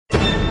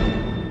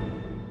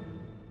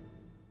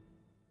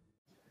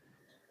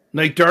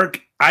Now,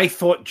 Dirk, I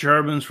thought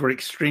Germans were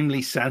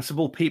extremely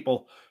sensible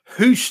people.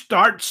 Who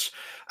starts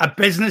a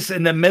business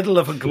in the middle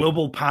of a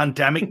global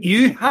pandemic?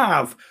 You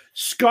have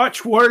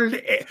Scotch World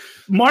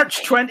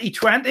March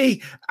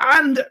 2020,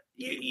 and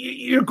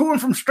you're going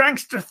from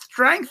strength to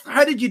strength.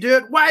 How did you do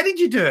it? Why did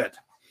you do it?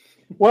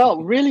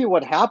 Well, really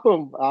what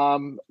happened,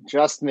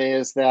 Justin,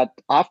 is that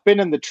I've been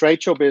in the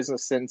trade show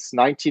business since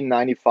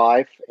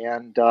 1995,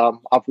 and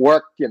I've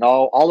worked,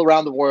 all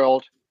around the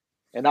world.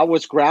 And I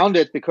was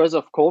grounded because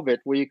of COVID.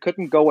 We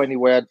couldn't go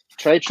anywhere.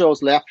 Trade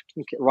shows left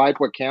and right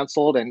were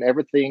canceled, and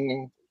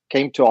everything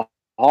came to a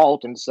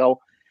halt. And so,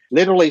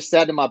 literally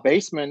sat in my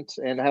basement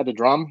and had a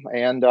drum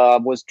and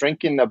was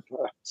drinking a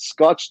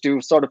scotch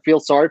to sort of feel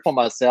sorry for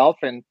myself.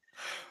 And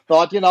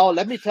thought,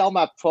 let me tell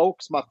my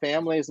folks, my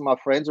families, and my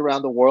friends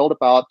around the world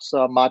about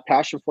my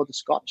passion for the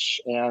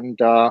scotch. And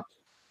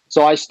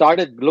so I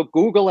started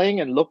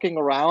Googling and looking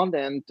around,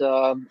 and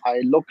I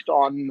looked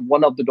on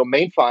one of the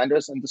domain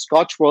finders, and the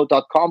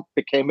scotchworld.com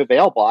became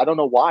available. I don't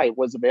know why it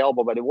was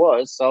available, but it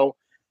was. So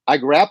I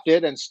grabbed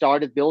it and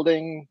started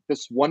building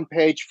this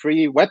one-page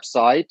free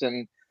website.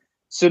 And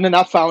soon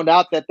enough found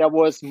out that there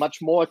was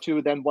much more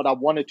to than what I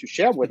wanted to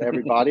share with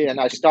everybody. And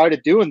I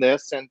started doing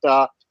this, and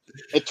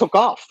it took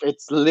off.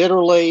 It's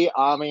literally,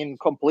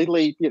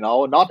 completely,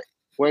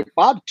 we're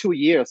about 2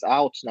 years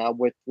out now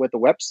with the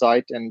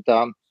website, and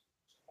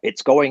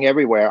it's going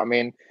everywhere.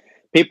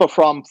 People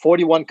from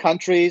 41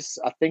 countries.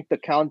 I think the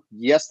count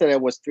yesterday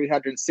was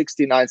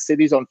 369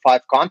 cities on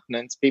 5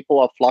 continents. People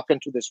are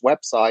flocking to this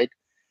website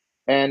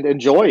and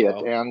enjoy it.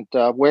 Wow.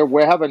 And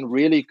we're having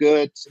really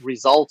good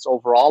results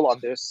overall on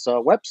this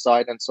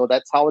website. And so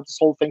that's how this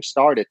whole thing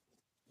started.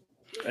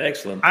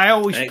 Excellent. I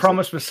always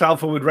promised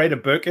myself I would write a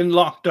book in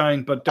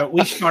lockdown, but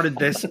we started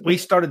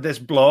this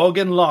blog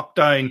in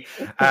lockdown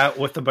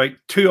with about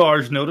 2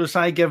 hours notice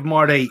I give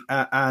Marty.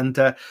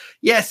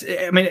 Yes,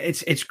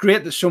 it's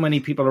great that so many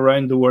people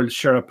around the world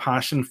share a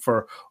passion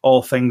for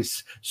all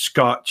things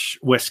Scotch,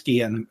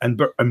 whiskey, and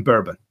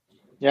bourbon.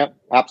 Yeah,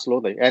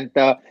 absolutely. And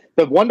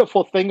the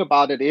wonderful thing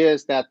about it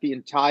is that the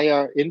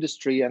entire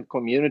industry and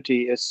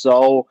community is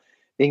so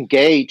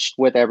engaged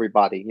with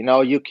everybody.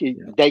 You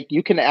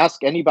can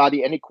ask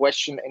anybody any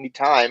question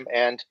anytime,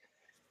 and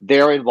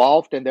they're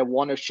involved and they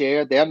want to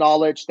share their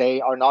knowledge.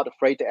 They are not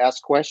afraid to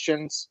ask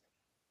questions.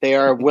 They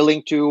are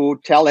willing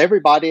to tell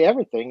everybody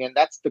everything. And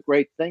that's the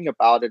great thing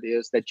about it,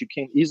 is that you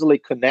can easily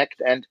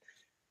connect. And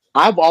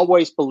I've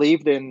always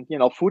believed in,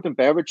 food and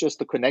beverage is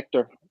the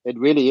connector. It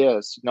really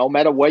is. No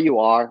matter where you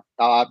are,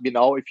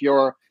 if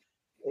you're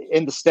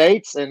in the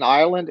States, in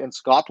Ireland, in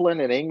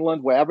Scotland, in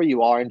England, wherever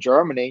you are, in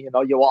Germany,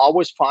 you will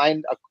always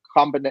find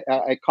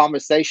a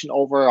conversation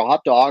over a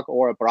hot dog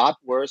or a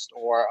bratwurst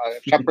or a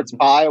shepherd's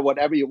pie or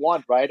whatever you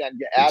want, right? And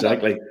you add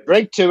a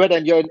drink to it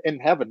and you're in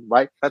heaven,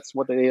 right? That's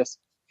what it is.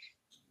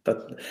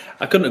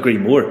 I couldn't agree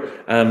more.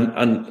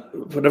 And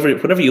whenever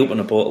you open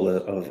a bottle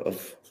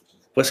of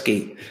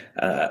whiskey,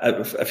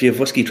 if you have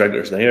whiskey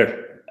drinkers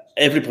there,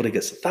 everybody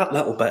gets that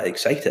little bit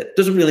excited. It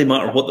doesn't really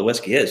matter what the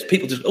whiskey is.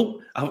 People just,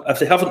 if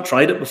they haven't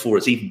tried it before,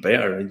 it's even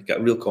better. And you get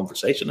a real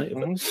conversation out of it.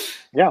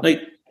 Mm-hmm. Yeah.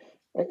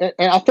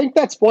 And I think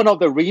that's one of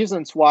the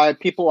reasons why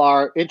people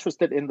are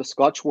interested in the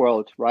Scotch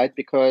world, right?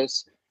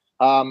 Because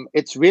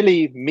it's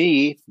really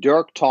me,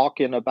 Dirk,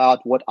 talking about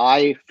what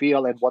I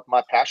feel and what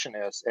my passion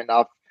is. And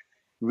I've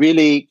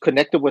really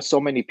connected with so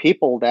many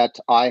people that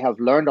I have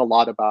learned a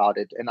lot about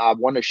it. And I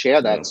want to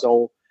share that. Yeah.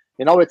 So,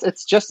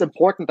 it's just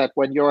important that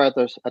when you're at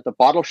the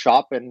bottle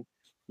shop and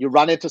you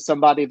run into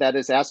somebody that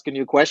is asking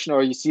you a question,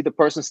 or you see the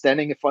person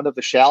standing in front of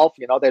the shelf,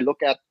 they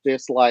look at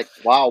this like,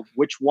 wow,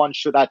 which one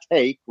should I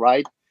take,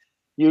 right?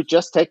 You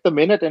just take the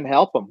minute and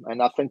help them.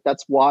 And I think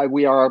that's why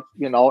we are,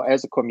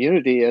 as a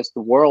community, as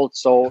the world,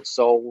 so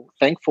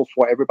thankful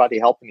for everybody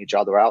helping each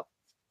other out.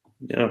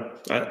 Yeah.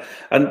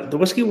 And the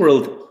whiskey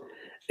world,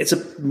 it's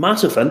a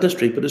massive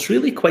industry, but it's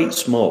really quite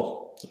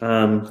small.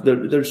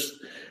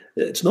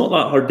 It's not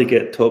that hard to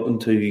get talking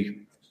to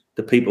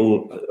the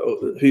people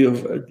who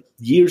have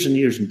years and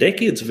years and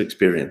decades of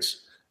experience,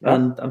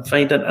 and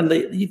find out. And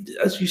they,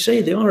 as you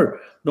say, they are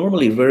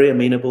normally very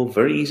amenable,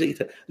 very easy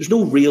to. There's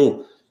no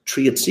real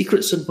trade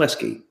secrets in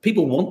whiskey.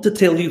 People want to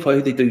tell you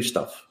how they do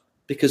stuff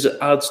because it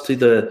adds to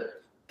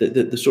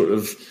the sort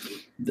of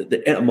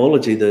the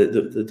etymology,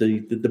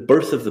 the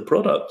birth of the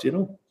product.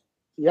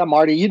 Yeah,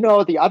 Marty,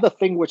 the other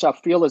thing which I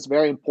feel is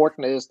very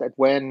important is that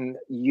when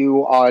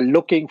you are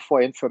looking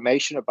for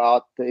information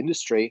about the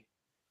industry,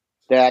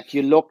 that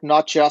you look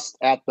not just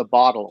at the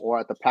bottle or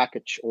at the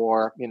package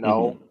or,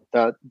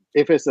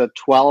 if it's a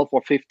 12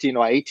 or 15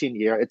 or 18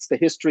 year, it's the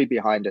history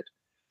behind it.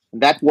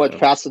 And that's what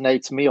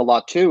fascinates me a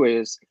lot too,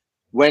 is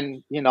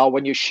when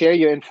you share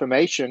your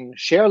information,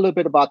 share a little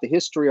bit about the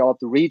history of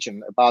the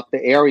region, about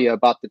the area,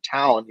 about the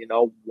town,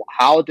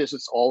 how this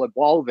is all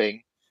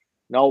evolving.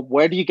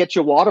 Where do you get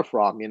your water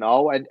from,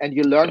 and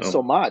you learn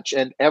so much.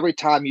 And every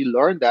time you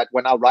learn that,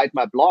 when I write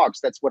my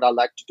blogs, that's what I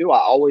like to do. I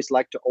always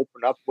like to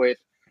open up with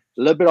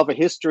a little bit of a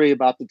history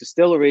about the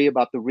distillery,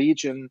 about the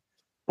region,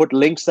 put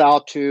links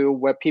out to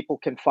where people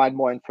can find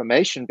more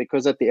information,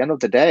 because at the end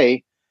of the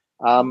day,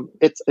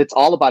 it's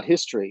all about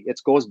history. It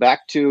goes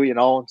back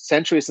to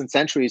centuries and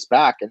centuries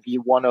back, and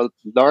you want to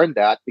learn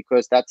that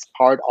because that's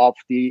part of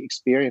the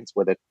experience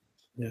with it.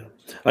 Yeah,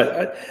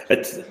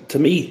 to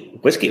me,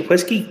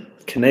 whiskey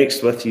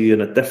connects with you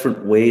in a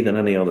different way than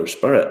any other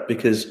spirit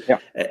because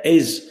it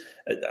is.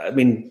 I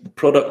mean,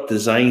 product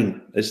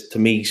design is to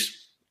me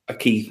a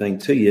key thing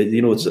too.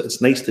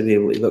 It's nice to be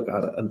able to look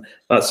at it and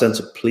that sense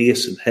of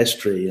place and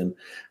history and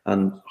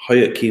how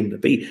it came to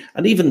be.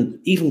 And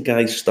even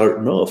guys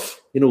starting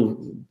off,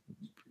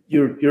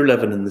 you're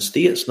living in the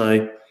States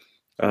now,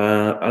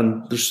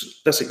 and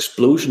there's this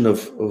explosion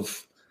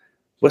of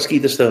whiskey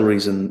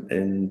distilleries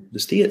in the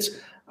States,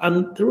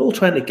 and they're all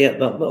trying to get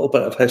that little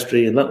bit of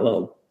history and that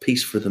little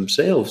piece for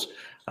themselves.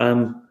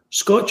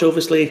 Scotch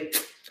obviously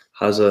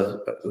has a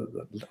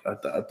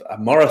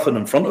marathon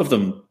in front of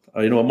them,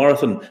 a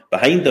marathon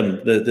behind them.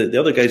 The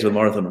other guys have a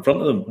marathon in front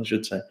of them, I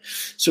should say.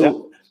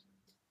 So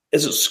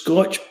is it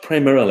Scotch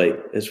primarily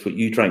is what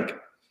you drink?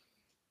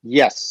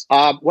 Yes.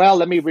 Well,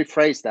 let me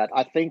rephrase that.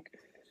 I think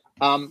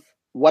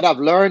what I've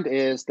learned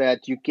is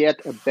that you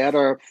get a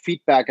better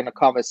feedback in a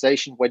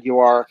conversation when you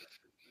are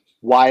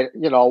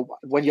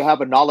when you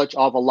have a knowledge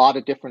of a lot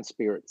of different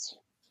spirits.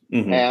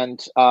 Mm-hmm.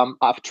 And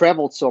I've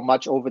traveled so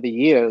much over the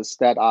years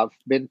that I've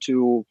been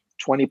to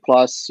 20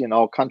 plus,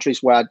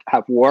 countries where I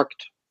have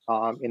worked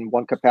in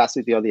one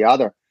capacity or the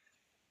other.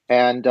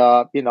 And,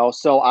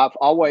 so I've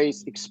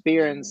always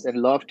experienced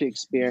and loved to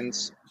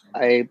experience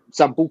a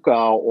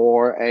Sambuca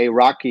or a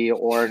Raki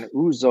or an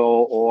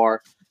Ouzo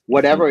or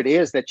whatever it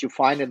is that you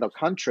find in the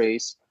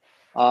countries.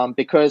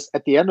 Because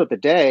at the end of the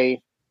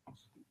day,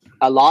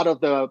 a lot of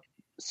the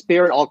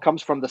spirit all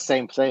comes from the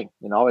same thing.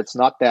 It's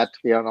not that,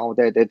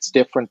 that it's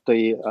different.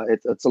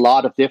 It's a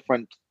lot of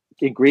different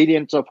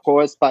ingredients, of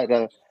course, but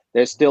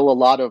there's still a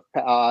lot of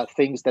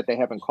things that they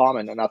have in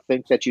common. And I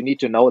think that you need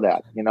to know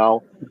that,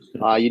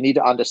 you need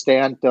to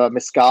understand the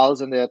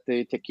mezcals and the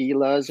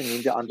tequilas, and you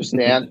need to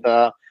understand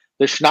the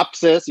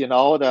schnapses,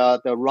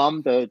 the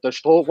rum, the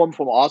Strohrum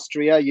from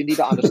Austria. You need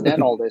to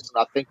understand all this.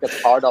 And I think that's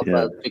part of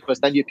it, because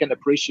then you can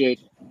appreciate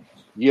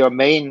your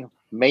main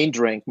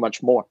drink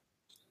much more.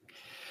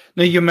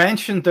 Now, you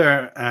mentioned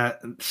there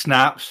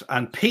snaps,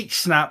 and peach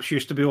snaps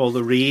used to be all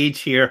the rage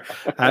here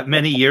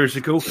many years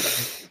ago.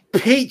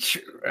 Peach,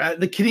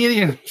 the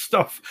Canadian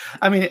stuff.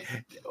 I mean,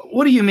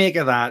 what do you make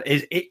of that?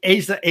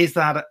 Is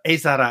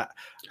that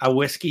a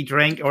whiskey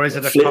drink, or is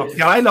it a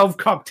cocktail? I love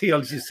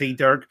cocktails, you see,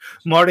 Dirk.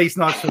 Marty's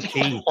not so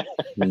keen.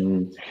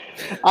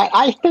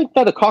 I think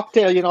that a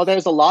cocktail,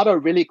 there's a lot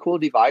of really cool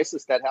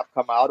devices that have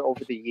come out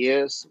over the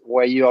years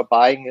where you are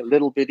buying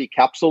little bitty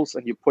capsules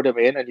and you put them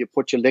in and you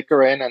put your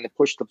liquor in and you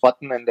push the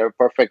button and the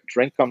perfect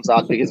drink comes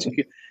out. Because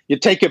you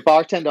take your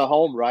bartender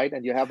home, right,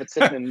 and you have it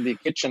sitting in the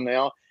kitchen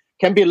now.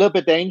 Can be a little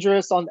bit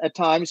dangerous at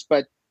times,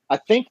 but I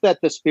think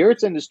that the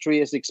spirits industry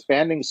is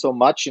expanding so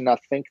much, and I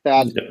think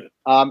that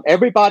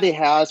everybody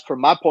has,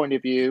 from my point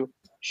of view,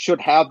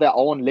 should have their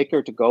own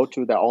liquor to go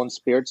to, their own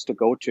spirits to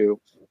go to,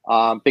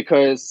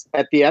 because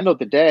at the end of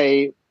the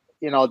day,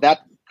 that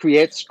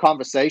creates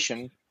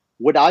conversation.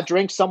 Would I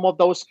drink some of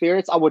those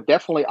spirits? I would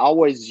definitely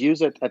always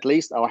use it at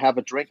least, or have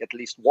a drink at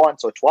least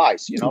once or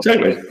twice.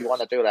 Exactly. If you want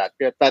to do that.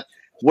 But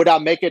would I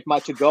make it my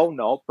to-go?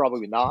 No,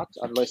 probably not,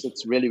 unless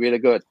it's really, really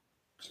good.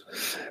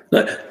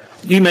 Now,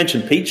 you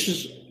mentioned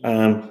peaches,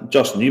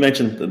 Justin. You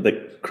mentioned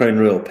the Crown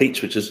Royal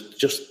peach, which is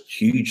just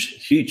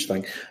huge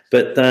thing.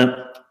 But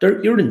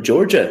you're in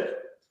Georgia,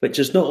 which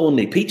is not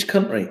only peach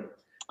country;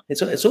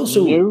 it's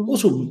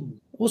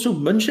also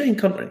moonshine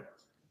country.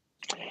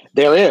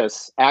 There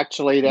is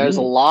actually there's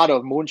a lot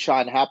of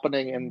moonshine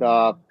happening in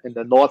the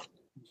north,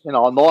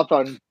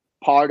 northern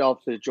part of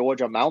the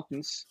Georgia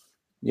mountains.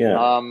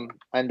 Yeah.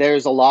 And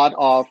there's a lot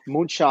of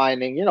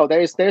moonshining.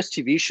 There's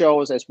TV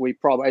shows, as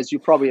you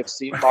probably have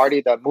seen,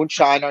 Marty, the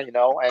Moonshiner.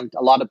 And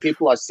a lot of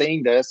people are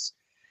saying this,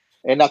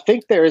 and I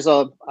think there is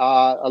a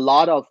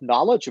lot of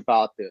knowledge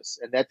about this.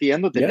 And at the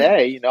end of the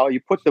day, you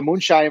put the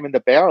moonshine in the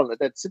barrel, and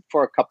that's it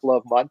for a couple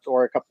of months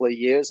or a couple of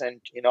years,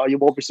 and you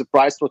won't be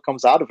surprised what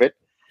comes out of it.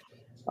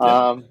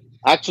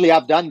 Actually,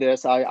 I've done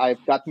this. I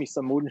got me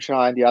some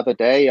moonshine the other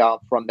day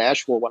from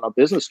Nashville on a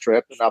business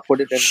trip, and I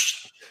put it in.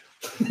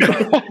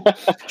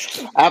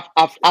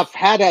 I've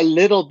had a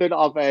little bit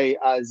of a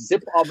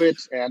zip of it,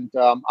 and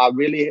I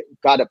really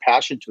got a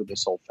passion to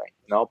this whole thing,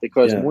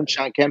 because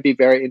moonshine can be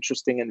very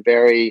interesting and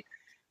very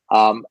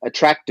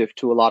attractive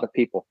to a lot of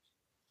people.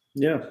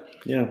 Yeah.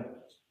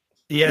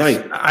 Yes,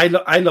 right.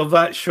 I love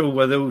that show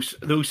where those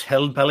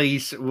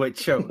hillbillies,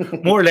 which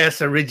more or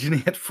less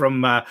originate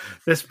from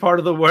this part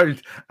of the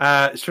world,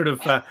 sort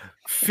of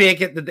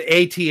fake it that the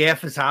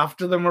ATF is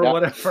after them or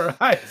whatever.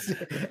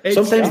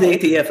 Sometimes the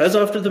ATF is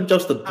after them,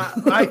 Justin.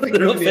 I think the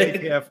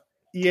ATF.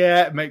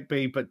 Yeah, it might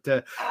be, but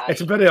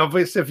it's a bit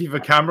obvious if you have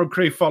a camera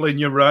crew following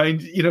you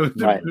around.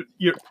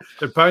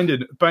 They're bound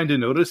to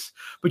notice.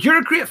 But you're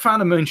a great fan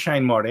of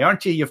moonshine, Marty,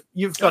 aren't you?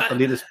 You've got the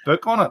latest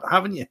book on it,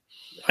 haven't you?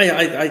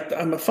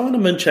 I'm a fan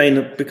of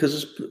moonshine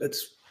because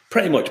it's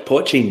pretty much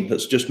poaching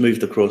that's just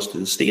moved across to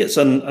the States,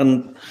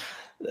 and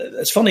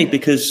it's funny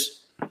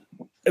because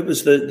it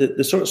was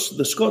the sort of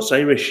the Scots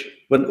Irish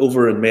went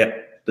over and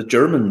met the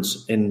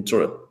Germans in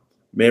sort of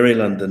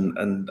Maryland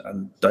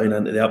and down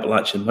into the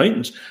Appalachian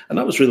Mountains, and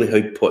that was really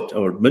how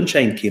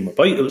moonshine came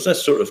about. It was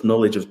this sort of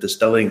knowledge of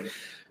distilling,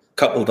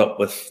 coupled up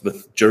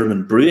with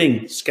German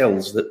brewing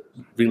skills, that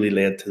really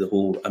led to the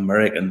whole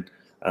American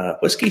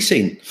whiskey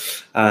scene.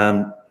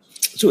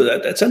 So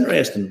it's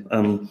interesting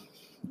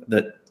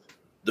that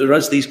there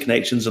is these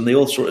connections, and they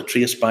all sort of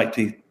trace back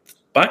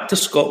to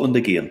Scotland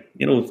again.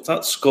 You know,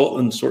 that's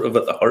Scotland sort of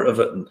at the heart of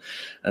it,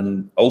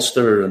 and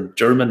Ulster and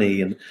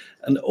Germany,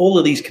 and all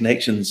of these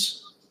connections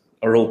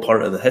are all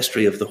part of the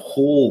history of the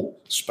whole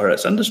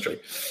spirits industry.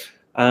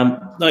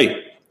 Now,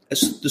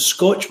 it's the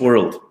Scotch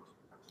World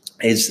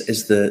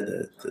is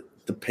the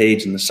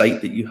page and the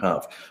site that you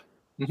have.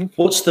 Mm-hmm.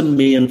 What's the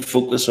main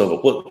focus of it?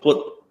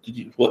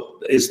 What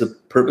is the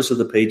purpose of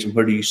the page, and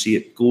where do you see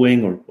it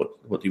going, or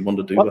what do you want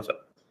to do with it?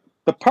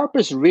 The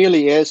purpose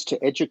really is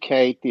to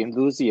educate the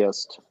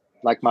enthusiast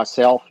like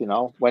myself. You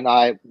know, when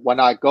I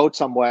go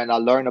somewhere and I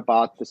learn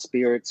about the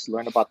spirits,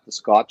 learn about the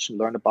Scotch, and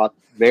learn about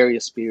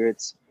various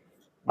spirits,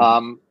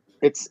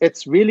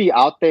 it's really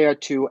out there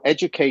to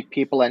educate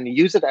people and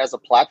use it as a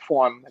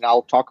platform. And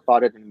I'll talk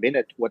about it in a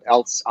minute, what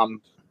else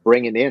I'm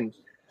bringing in.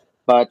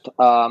 But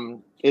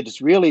it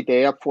is really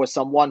there for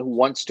someone who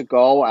wants to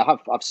go.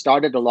 I've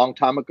started a long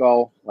time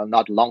ago, well,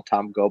 not a long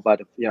time ago,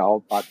 but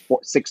about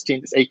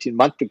 18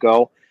 months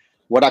ago,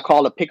 what I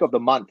call a pick of the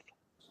month,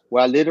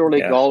 where I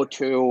literally go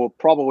to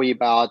probably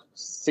about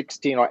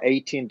 16 or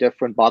 18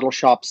 different bottle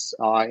shops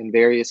in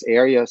various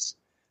areas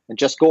and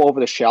just go over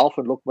the shelf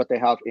and look what they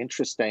have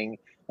interesting.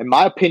 And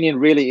my opinion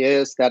really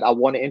is that I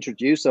want to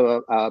introduce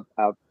a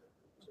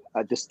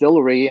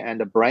distillery and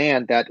a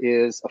brand that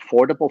is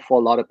affordable for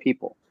a lot of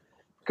people.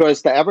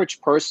 Because the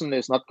average person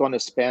is not going to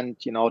spend,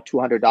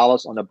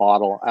 $200 on a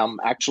bottle.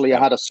 Actually, I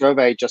had a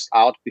survey just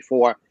out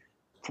before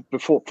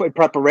in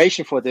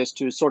preparation for this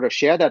to sort of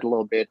share that a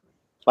little bit.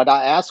 But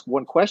I asked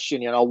one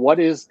question, what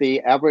is the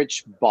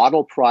average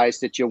bottle price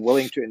that you're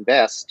willing to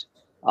invest?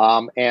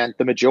 And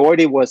the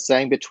majority was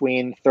saying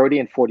between $30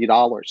 and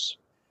 $40.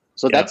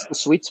 So that's the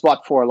sweet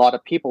spot for a lot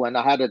of people. And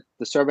I had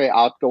the survey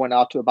going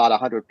out to about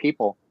 100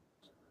 people.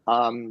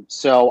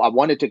 So I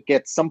wanted to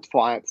get some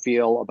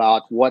feel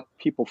about what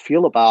people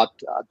feel about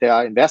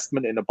their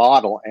investment in a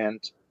bottle. And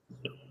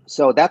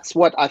so that's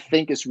what I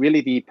think is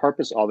really the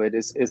purpose of it,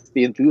 is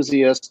the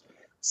enthusiast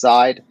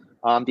side.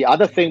 The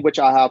other thing which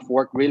I have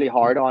worked really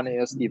hard on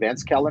is the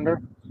events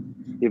calendar.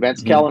 The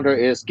events calendar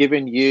is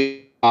giving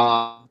you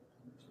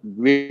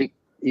really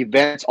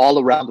events all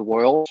around the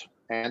world.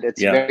 And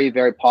it's very,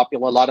 very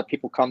popular. A lot of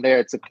people come there.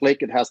 It's a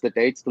click. It has the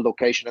dates, the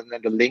location, and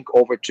then the link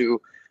over to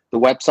the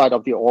website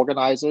of the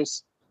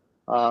organizers.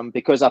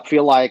 Because I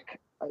feel like,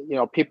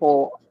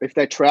 people, if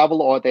they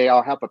travel or they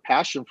have a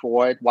passion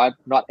for it, why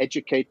not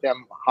educate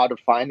them how to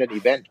find an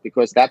event?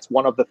 Because that's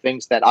one of the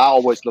things that I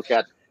always look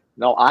at.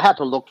 I had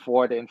to look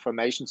for the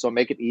information, so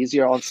make it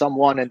easier on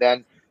someone. And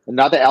then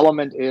another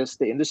element is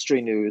the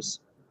industry news,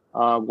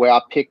 where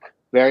I pick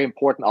very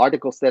important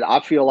articles that I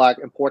feel like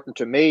important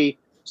to me.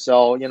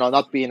 So,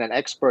 not being an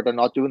expert and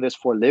not doing this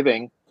for a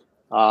living,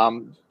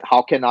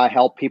 how can I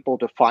help people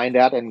to find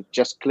that and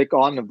just click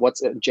on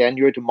what's in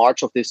January to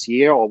March of this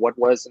year, or what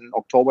was in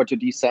October to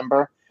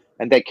December,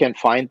 and they can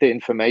find the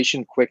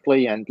information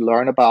quickly and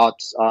learn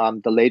about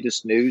the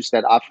latest news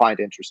that I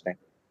find interesting.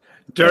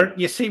 Dirt,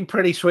 you seem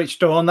pretty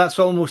switched on. That's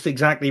almost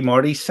exactly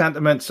Marty's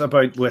sentiments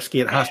about whiskey.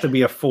 It has to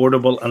be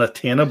affordable and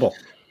attainable.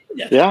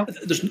 Yeah.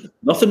 There's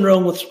nothing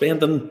wrong with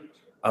spending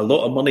a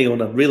lot of money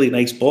on a really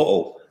nice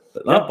bottle,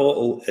 but that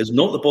bottle is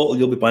not the bottle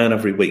you'll be buying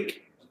every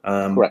week.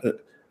 Correct.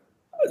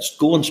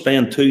 Go and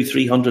spend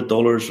 $200-300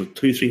 or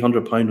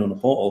 £200-300 on a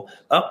bottle.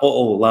 That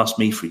bottle will last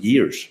me for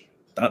years.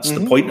 That's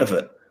the point of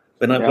it.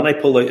 When I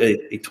pull out a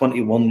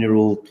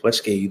 21-year-old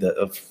whiskey that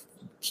have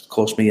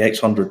cost me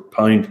X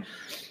 £100,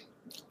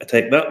 I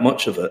take that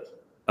much of it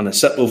and I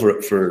sit over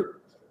it for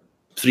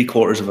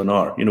 3/4 of an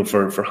hour.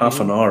 For half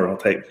an hour, I'll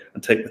take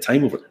the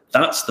time over it.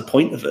 That's the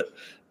point of it.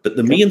 But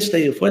the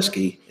mainstay of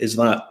whiskey is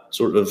that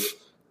sort of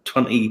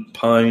 £20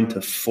 to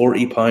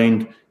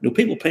 £40.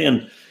 People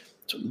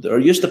they're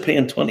used to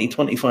paying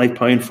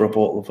 £20-25 for a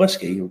bottle of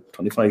whiskey, or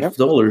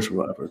 $25 or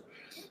whatever.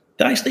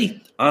 To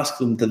actually ask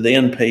them to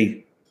then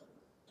pay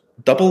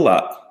double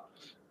that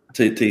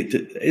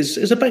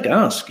is a big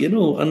ask, and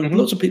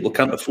lots of people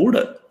can't afford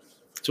it.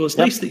 So it's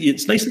nice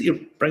that you're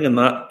bringing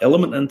that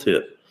element into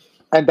it.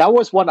 And that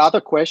was one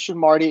other question,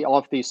 Marty,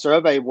 of the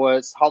survey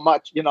was how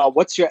much,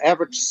 what's your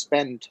average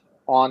spend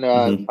on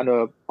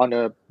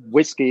a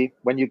whiskey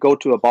when you go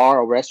to a bar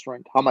or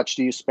restaurant? How much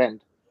do you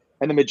spend?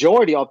 And the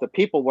majority of the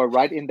people were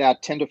right in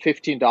that $10 to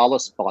 $15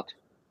 spot.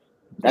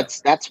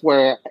 That's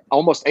where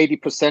almost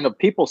 80% of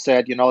people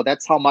said,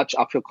 that's how much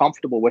I feel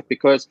comfortable with,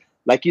 because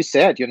like you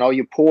said,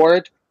 you pour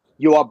it,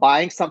 you are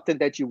buying something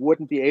that you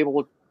wouldn't be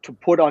able to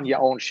put on your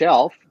own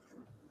shelf.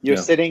 You're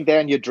sitting there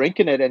and you're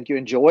drinking it and you're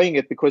enjoying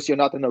it because you're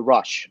not in a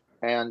rush,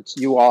 and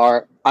you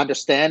are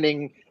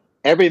understanding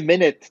every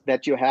minute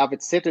that you have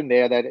it sitting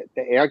there, that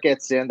the air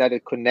gets in, that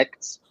it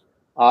connects.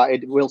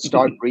 it will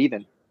start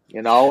breathing.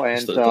 You know,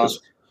 and It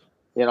does.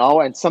 you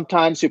know, and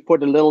sometimes you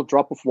put a little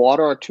drop of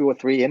water or 2 or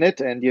 3 in it,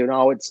 and you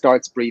know it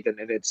starts breathing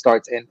and it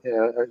starts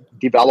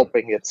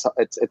developing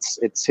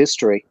its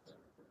history.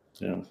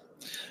 Yeah.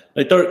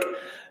 Now, Dirk,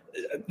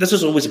 this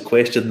is always a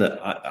question that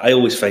I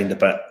always find a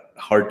bit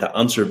hard to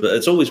answer, but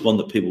it's always one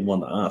that people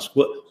want to ask.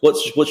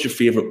 What's your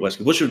favorite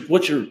whiskey?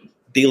 What's your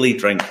daily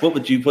drink?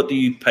 What do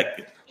you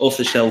pick off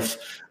the shelf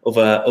of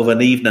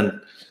an evening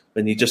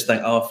when you just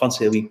think, oh, I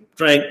fancy a wee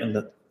drink, and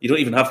that you don't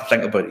even have to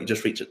think about it, you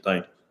just reach it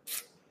down?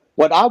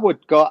 What I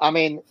would go, I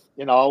mean,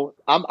 you know,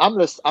 I'm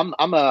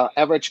a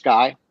average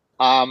guy.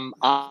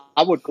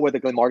 I would go with the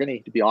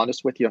Glenmorangie, to be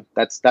honest with you.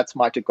 That's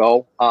my to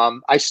go.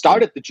 I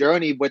started the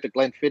journey with the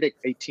Glenfiddich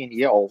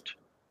 18-year-old.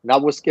 And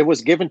it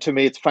was given to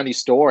me. It's a funny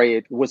story.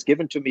 It was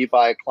given to me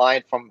by a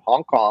client from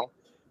Hong Kong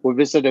who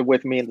visited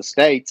with me in the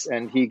States,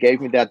 and he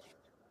gave me that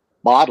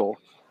bottle.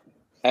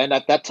 And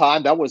at that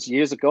time, that was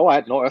years ago. I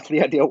had no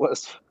earthly idea what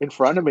was in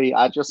front of me.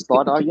 I just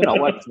thought, oh, you know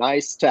what, it's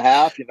nice to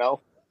have, you know.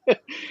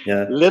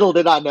 Yeah. Little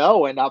did I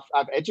know, and I've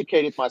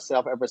educated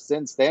myself ever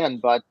since then.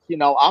 But you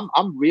know,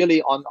 I'm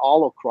really on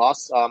all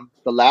across.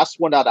 The last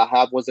one that I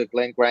had was a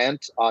Glen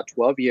Grant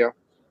 12-year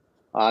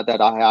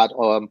that I had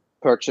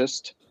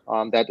purchased.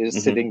 That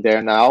is sitting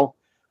there now.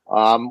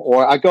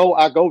 Or I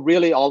go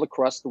really all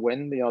across the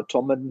wind. You know,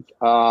 Tumman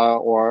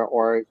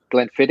or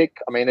Glenfiddich.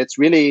 I mean, it's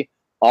really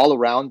all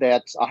around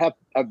that. I have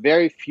a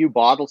very few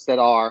bottles that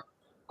are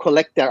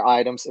collector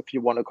items, if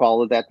you want to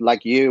call it that,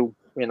 like you.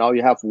 You know,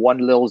 you have one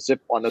little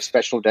zip on a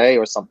special day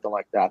or something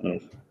like that.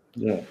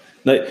 Yeah.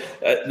 Now,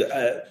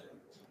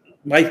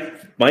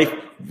 my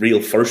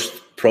real first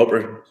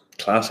proper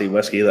classy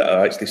whiskey that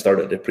I actually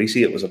started to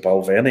appreciate was a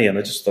Balvenie, and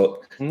I just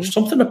thought, there's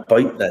something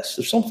about this.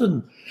 There's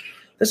something.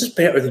 This is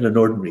better than an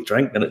ordinary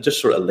drink, and it just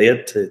sort of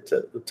led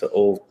to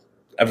all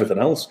everything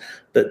else.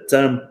 But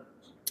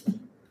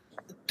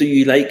do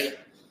you like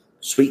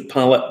sweet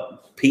palate,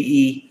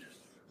 PE?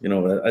 You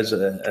know, as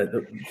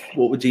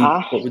what would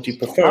you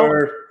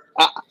prefer?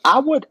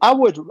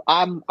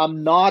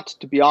 I'm not,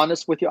 to be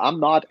honest with you, I'm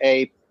not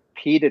a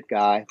peated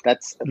guy.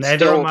 That's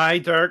neither am I,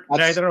 Dirk.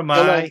 Neither am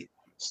I.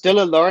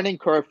 Still a learning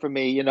curve for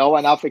me, you know,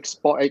 and I've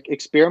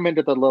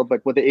experimented a little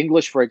bit with the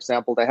English, for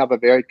example. They have a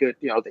very good,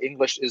 you know, the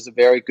English is a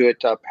very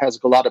good, has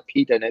a lot of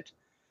peat in it.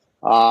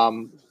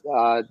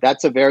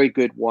 That's a very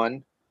good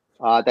one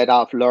that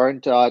I've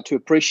learned to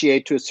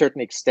appreciate to a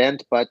certain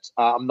extent, but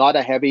I'm not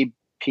a heavy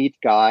peat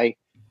guy.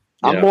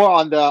 I'm more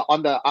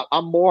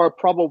I'm more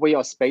probably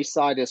on space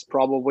side is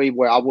probably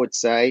where I would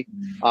say.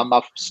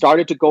 I've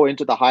started to go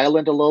into the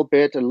highland a little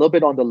bit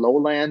on the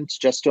lowland,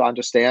 just to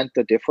understand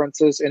the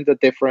differences in the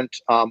different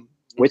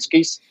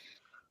whiskeys.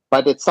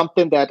 But it's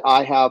something that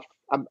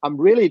I'm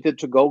really the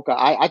to-go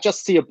guy. I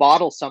just see a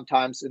bottle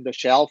sometimes in the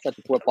shelf at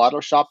the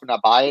bottle shop, and I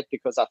buy it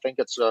because I think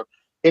it's an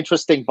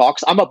interesting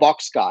box. I'm a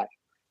box guy.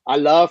 I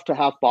love to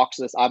have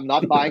boxes. I'm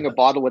not buying a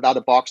bottle without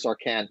a box or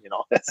can. You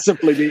know, that's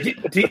simply me.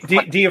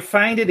 Do you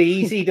find it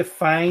easy to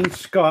find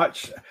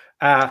Scotch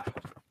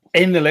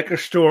in the liquor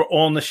store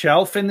on the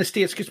shelf in the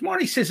States? Because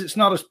Marty says it's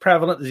not as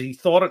prevalent as he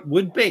thought it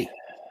would be.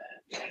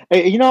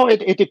 You know,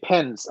 it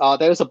depends.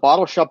 There's a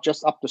bottle shop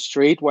just up the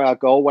street where I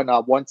go when I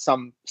want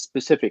some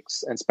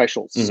specifics and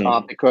specials.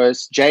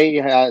 Because Jay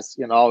has,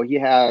 you know, he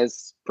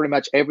has pretty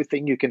much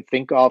everything you can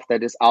think of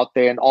that is out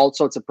there, and all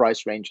sorts of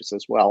price ranges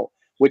as well,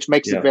 which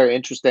makes it very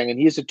interesting. And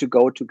he's a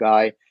to-go-to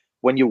guy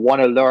when you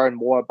want to learn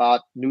more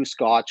about new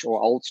Scotch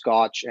or old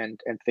Scotch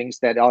and things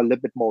that are a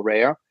little bit more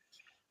rare.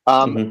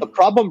 The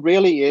problem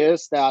really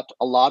is that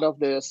a lot of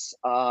this,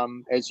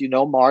 as you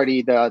know,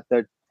 Marty, the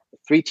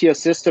 3-tier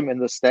system in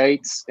the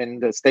States, in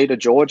the state of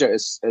Georgia,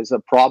 is a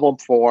problem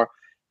for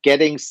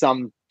getting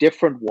some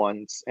different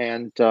ones.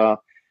 And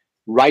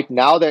right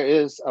now there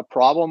is a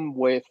problem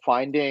with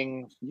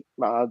finding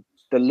the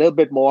little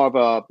bit more of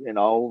a, you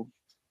know,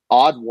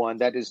 odd one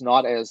that is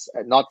not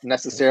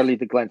necessarily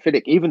the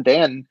Glenfiddich. Even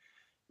then,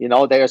 you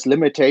know, there's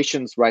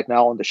limitations right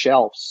now on the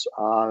shelves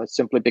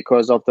simply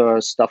because of the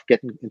stuff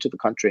getting into the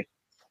country.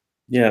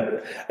 Yeah,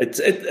 I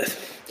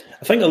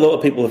think a lot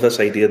of people have this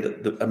idea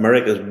that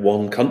America is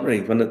one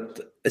country when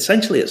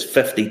essentially it's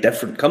 50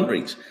 different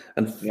countries,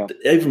 and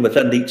even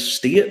within each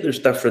state there's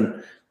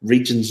different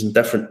regions and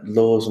different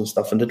laws and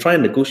stuff, and to try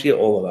and negotiate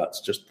all of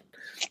that's just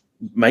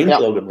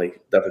mind-blowingly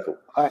difficult.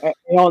 You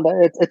know,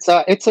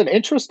 it's an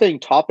interesting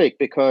topic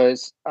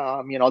because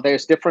you know,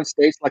 there's different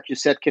states, like you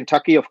said.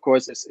 Kentucky, of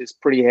course, is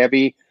pretty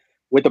heavy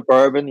with the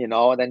bourbon, you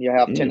know, and then you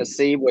have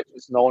Tennessee, which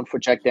is known for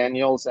Jack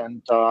Daniels,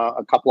 and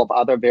a couple of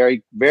other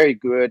very, very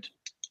good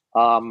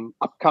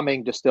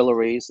upcoming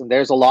distilleries. And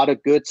there's a lot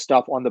of good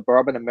stuff on the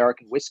bourbon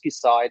American whiskey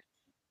side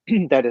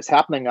that is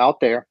happening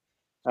out there.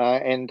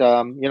 You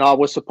know, I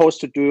was supposed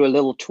to do a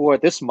little tour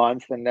this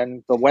month, and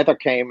then the weather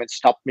came and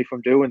stopped me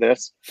from doing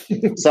this.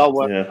 So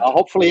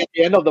hopefully at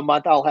the end of the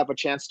month, I'll have a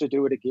chance to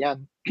do it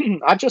again.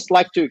 I just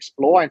like to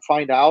explore and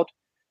find out,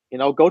 you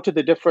know, go to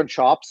the different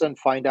shops and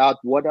find out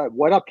what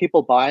are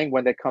people buying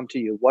when they come to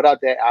you? What are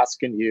they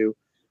asking you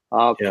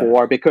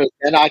for? Because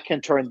then I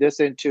can turn this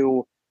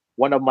into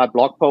one of my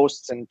blog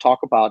posts and talk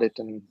about it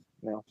and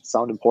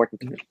sound important.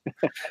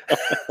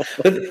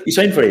 You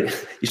sound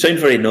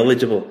very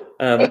knowledgeable.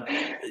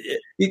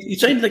 You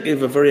sound like you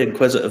have a very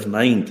inquisitive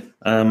mind,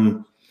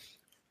 and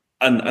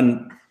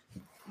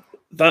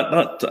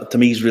that to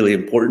me is really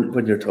important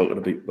when you're talking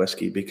about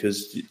whiskey, because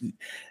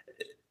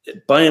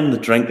buying the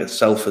drink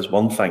itself is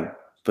one thing,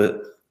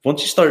 but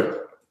once you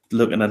start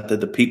looking into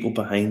the people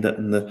behind it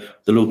and the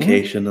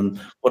location and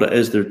what it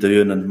is they're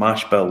doing and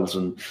mash bills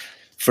and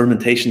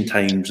fermentation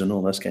times and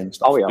all this kind of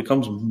stuff, it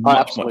becomes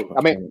much more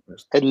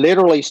it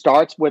literally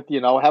starts with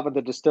having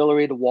the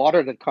distillery, the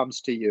water that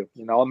comes to you.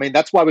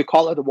 That's why we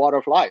call it the water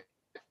of life,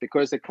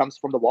 because it comes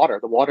from the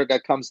water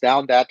that comes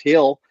down that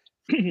hill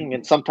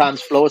and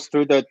sometimes flows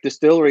through the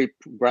distillery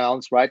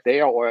grounds right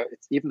there, or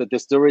it's even the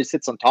distillery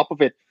sits on top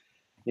of it,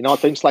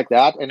 things like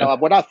that. And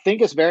what I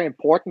think is very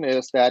important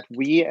is that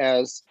we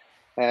as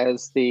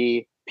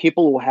the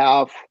people who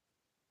have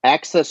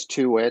access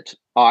to it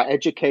are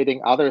educating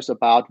others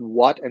about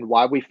what and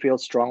why we feel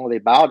strongly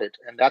about it.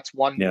 And that's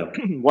one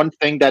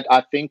thing that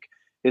I think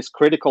is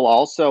critical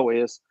also,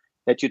 is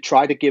that you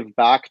try to give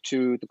back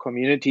to the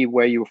community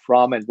where you're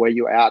from and where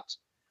you're at.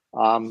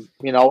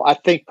 I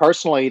think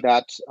personally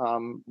that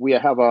we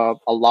have a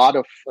lot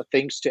of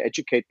things to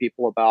educate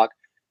people about.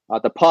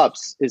 The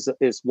pubs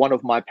is one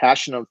of my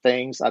passionate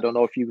things. I don't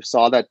know if you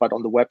saw that, but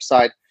on the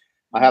website,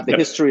 I have the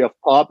history of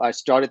pub. I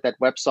started that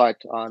website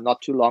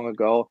not too long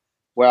ago,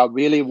 where I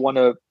really want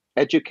to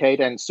educate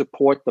and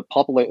support the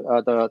public,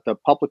 the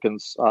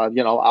publicans,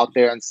 out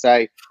there, and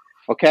say,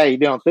 okay,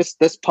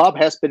 this pub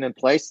has been in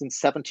place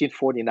since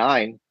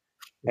 1749,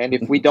 and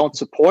if we don't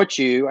support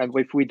you and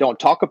if we don't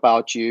talk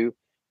about you,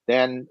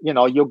 then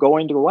you're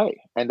going away,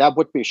 and that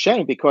would be a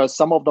shame, because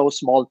some of those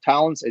small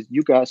towns, as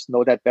you guys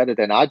know that better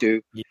than I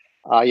do,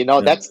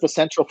 that's the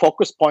central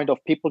focus point of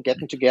people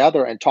getting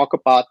together and talk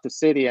about the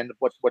city and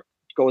what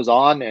goes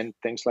on and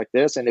things like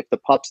this. And if the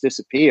pubs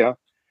disappear,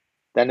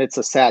 then it's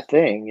a sad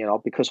thing,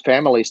 because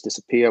families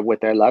disappear with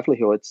their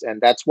livelihoods.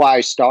 And that's why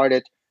I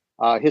started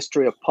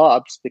History of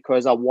Pubs,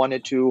 because I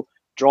wanted to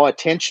draw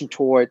attention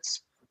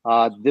towards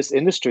this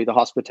industry, the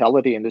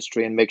hospitality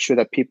industry, and make sure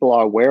that people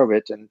are aware of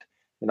it. And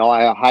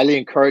I highly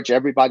encourage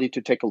everybody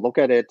to take a look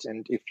at it.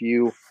 And if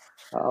you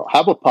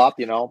have a pub,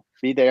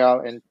 be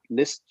there and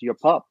list your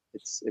pub.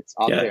 It's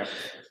out there.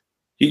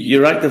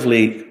 You're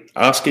actively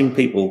asking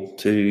people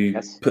to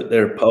put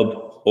their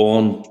pub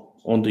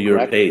onto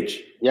your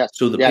page. Yes.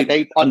 So that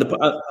and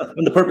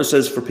the purpose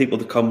is for people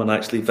to come and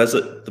actually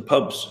visit the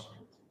pubs.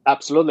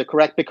 Absolutely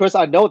correct. Because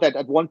I know that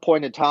at one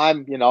point in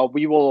time,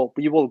 we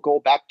will go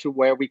back to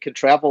where we can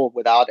travel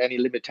without any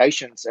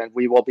limitations, and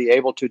we will be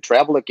able to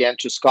travel again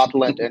to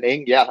Scotland and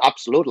England. Yeah,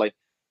 absolutely.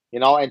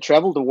 And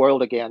travel the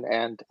world again.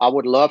 And I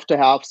would love to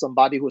have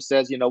somebody who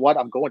says,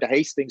 I'm going to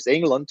Hastings,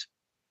 England.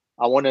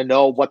 I want to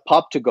know what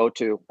pub to go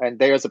to. And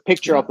there's a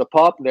picture of the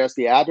pub, there's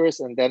the address.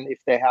 And then if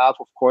they have,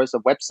 of course, a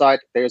website,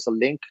 there's a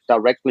link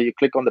directly. You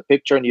click on the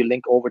picture and you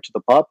link over to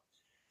the pub.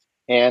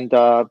 And,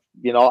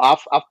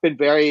 I've been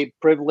very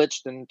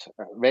privileged and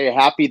very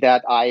happy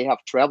that I have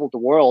traveled the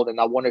world. And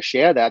I want to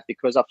share that,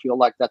 because I feel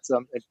like that's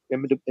an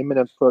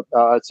imminent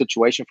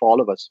situation for all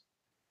of us.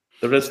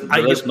 There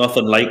is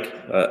nothing like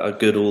a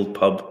good old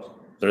pub.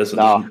 There's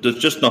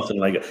just nothing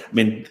like it. I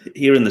mean,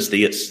 here in the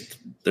States,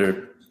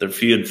 they're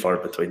few and far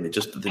between. They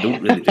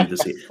don't really do the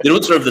same. They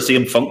don't serve the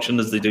same function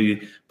as they do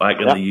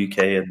back in the UK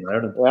and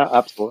Ireland. Yeah,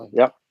 absolutely.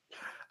 Yeah.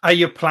 Are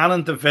you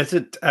planning to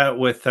visit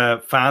with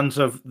fans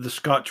of the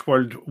Scotch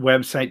World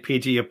website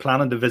page? Are you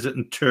planning to visit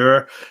and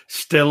tour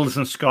stills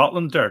in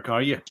Scotland, Dirk?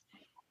 Are you?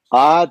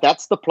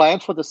 That's the plan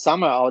for the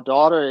summer. Our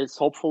daughter is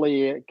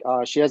hopefully,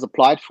 she has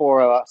applied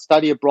for a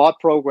study abroad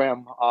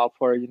program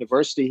for a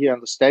university here in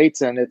the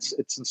States, and it's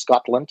in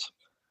Scotland.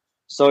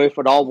 So if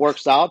it all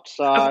works out,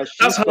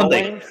 she's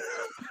going.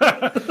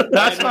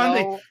 That's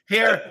handy.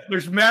 Here,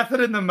 there's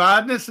method in the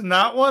madness in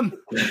that one.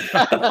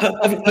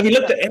 Have you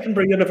looked at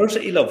Edinburgh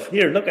University, love?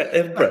 Here, look at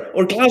Edinburgh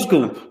or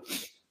Glasgow.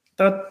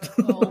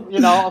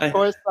 Of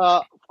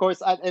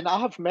course, and I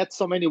have met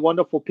so many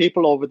wonderful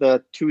people over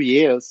the 2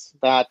 years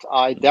that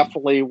I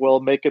definitely will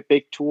make a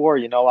big tour.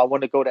 I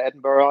want to go to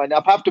Edinburgh, and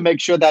I have to make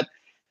sure that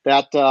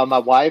my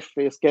wife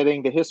is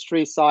getting the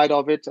history side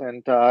of it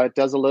and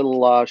does a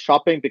little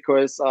shopping,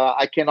 because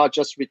I cannot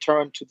just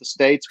return to the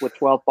States with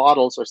 12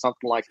 bottles or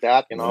something like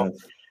that.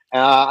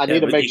 I need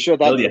to make sure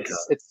that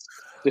it's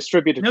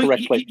distributed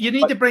correctly. You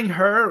need to bring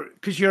her,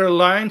 because your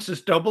allowance is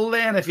double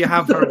then if you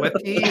have her with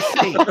you.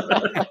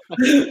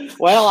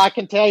 Well, I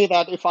can tell you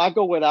that if I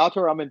go without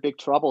her, I'm in big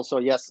trouble. So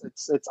yes,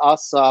 it's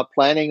us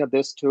planning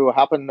this to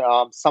happen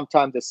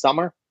sometime this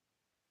summer.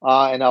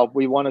 And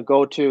we want to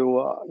go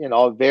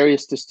to,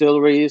 various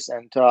distilleries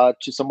and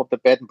to some of the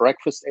bed and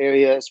breakfast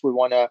areas. We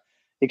want to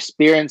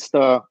experience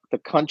the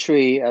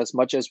country as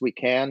much as we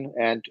can,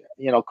 and,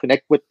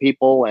 connect with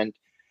people. And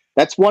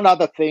that's one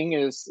other thing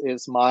is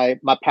my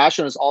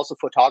passion is also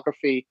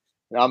photography.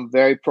 And I'm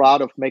very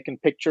proud of making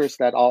pictures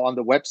that are on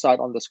the website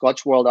on the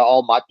Scotch World are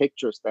all my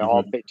pictures. They're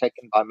all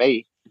taken by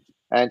me.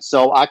 And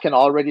so I can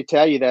already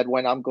tell you that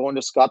when I'm going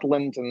to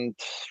Scotland and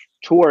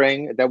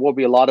touring, there will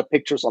be a lot of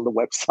pictures on the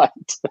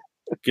website.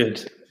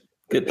 Good.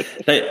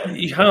 Now,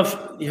 you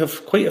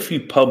have quite a few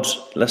pubs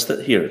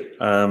listed here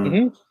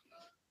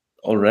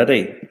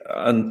already,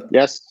 and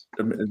yes,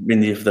 I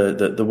mean you have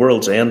the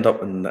World's End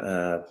up in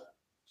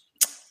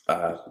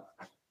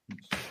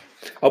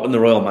the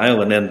Royal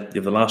Mile, and then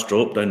you have the Last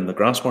Drop down in the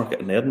Grassmarket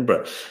in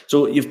Edinburgh.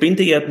 So you've been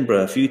to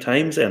Edinburgh a few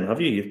times, then, have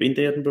you? You've been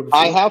to Edinburgh before?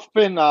 I have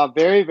been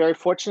very, very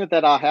fortunate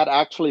that I had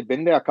actually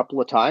been there a couple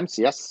of times.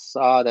 Yes,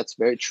 that's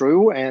very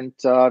true. And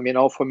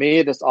for me,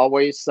 it is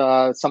always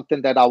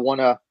something that I want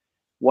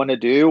to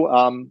do.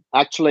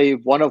 Actually,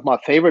 one of my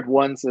favorite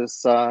ones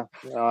is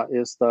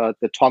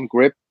the Tom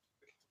Grip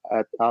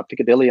at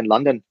Piccadilly in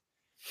London.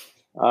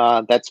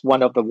 That's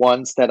one of the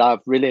ones that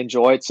I've really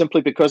enjoyed, simply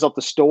because of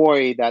the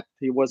story that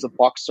he was a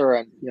boxer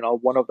and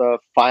one of the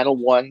final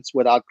ones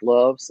without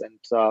gloves and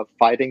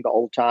fighting the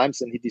old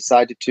times, and he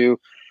decided to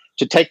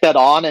take that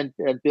on and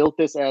build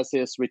this as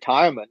his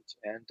retirement.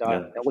 And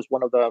that was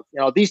one of the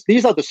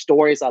these are the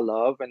stories I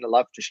love and I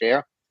love to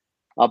share.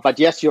 But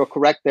yes, you're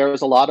correct. There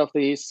is a lot of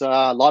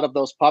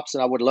those pubs,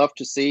 and I would love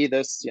to see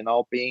this,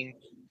 being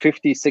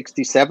 50,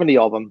 60, 70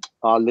 of them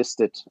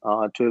listed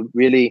to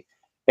really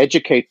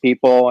educate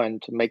people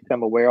and to make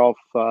them aware of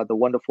the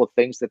wonderful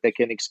things that they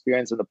can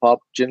experience in the pub.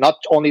 Not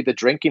only the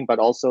drinking, but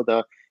also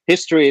the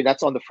history.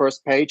 That's on the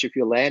first page. If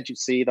you land, you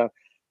see the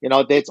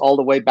dates all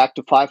the way back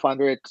to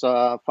 500,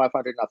 I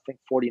think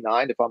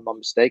 49, if I'm not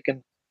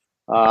mistaken.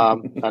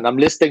 And I'm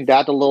listing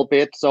that a little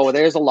bit. So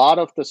there's a lot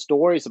of the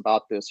stories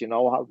about this, and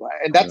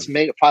that's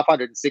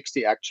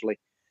 560 actually.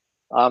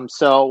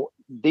 So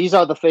these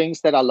are the things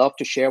that I love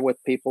to share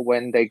with people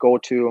when they go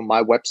to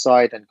my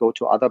website and go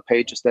to other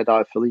pages that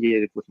are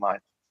affiliated with mine.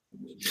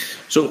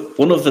 So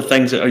one of the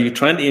things, are you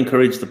trying to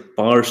encourage the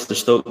bars to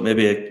stock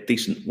maybe a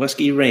decent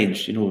whiskey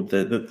range? You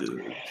never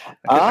know.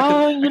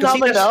 I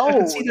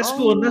can see this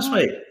going this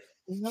way.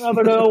 You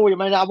never know. I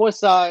mean,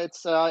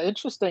 it's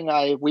interesting.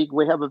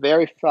 We have a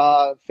very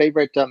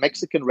favorite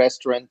Mexican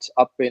restaurant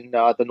up in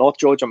the North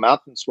Georgia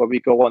mountains where we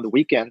go on the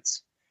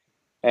weekends,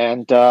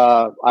 and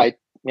I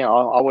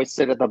always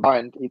sit at the bar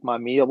and eat my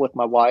meal with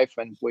my wife,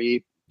 and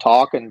we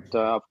talk, and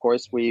of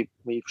course we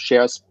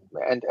share.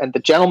 And the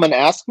gentleman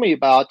asked me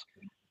about,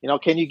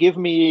 can you give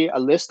me a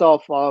list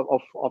of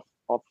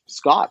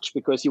scotch,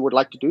 because he would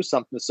like to do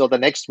something. So the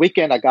next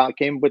weekend I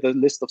came with a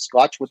list of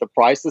scotch with the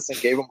prices and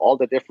gave him all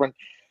the different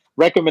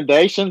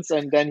recommendations,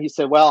 and then he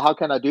said, well, how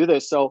can I do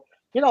this? So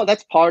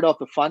that's part of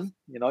the fun.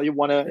 You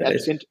want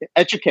to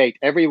educate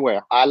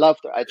everywhere. I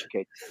love to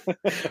educate.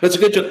 It's a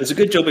good job. It's a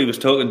good job he was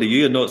talking to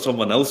you and not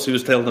someone else who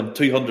was telling him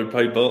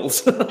 £200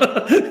 bottles.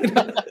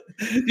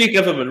 You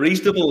give him a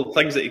reasonable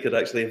things that you could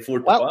actually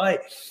afford to buy.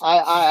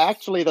 I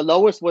actually, the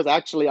lowest was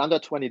actually under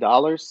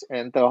 $20,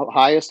 and the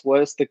highest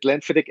was the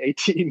Glenfiddich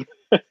 18.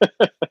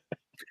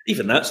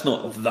 Even that's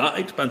not that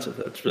expensive.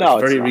 It's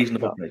very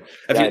reasonable. No.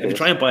 If you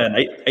try and buy an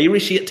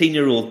Irish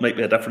 18-year-old, might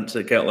be a difference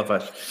in a kettle of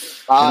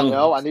fish.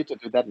 No, I need to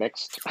do that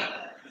next.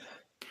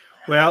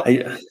 Well,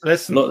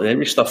 listen. A lot of the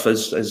Irish stuff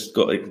has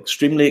got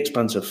extremely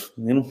expensive.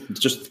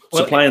 It's just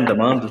supply and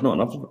demand. There's not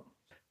enough of it.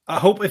 I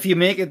hope if you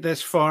make it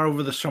this far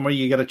over the summer,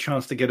 you get a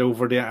chance to get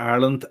over to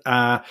Ireland.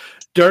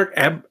 Dirk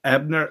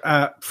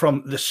Ebner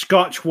from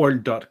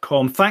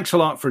thescotchworld.com. Thanks a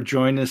lot for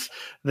joining us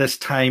this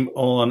time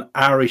on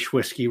Irish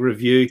Whiskey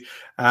Review.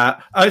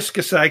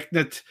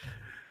 Ausgezeichnet.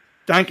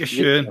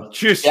 Dankeschön.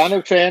 Tschüss.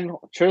 Gerne schön.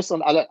 Tschüss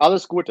und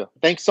alles Gute.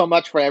 Thanks so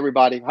much for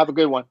everybody. Have a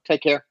good one.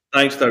 Take care.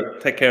 Thanks,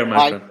 Dirk. Take care,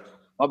 my friend.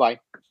 Bye-bye.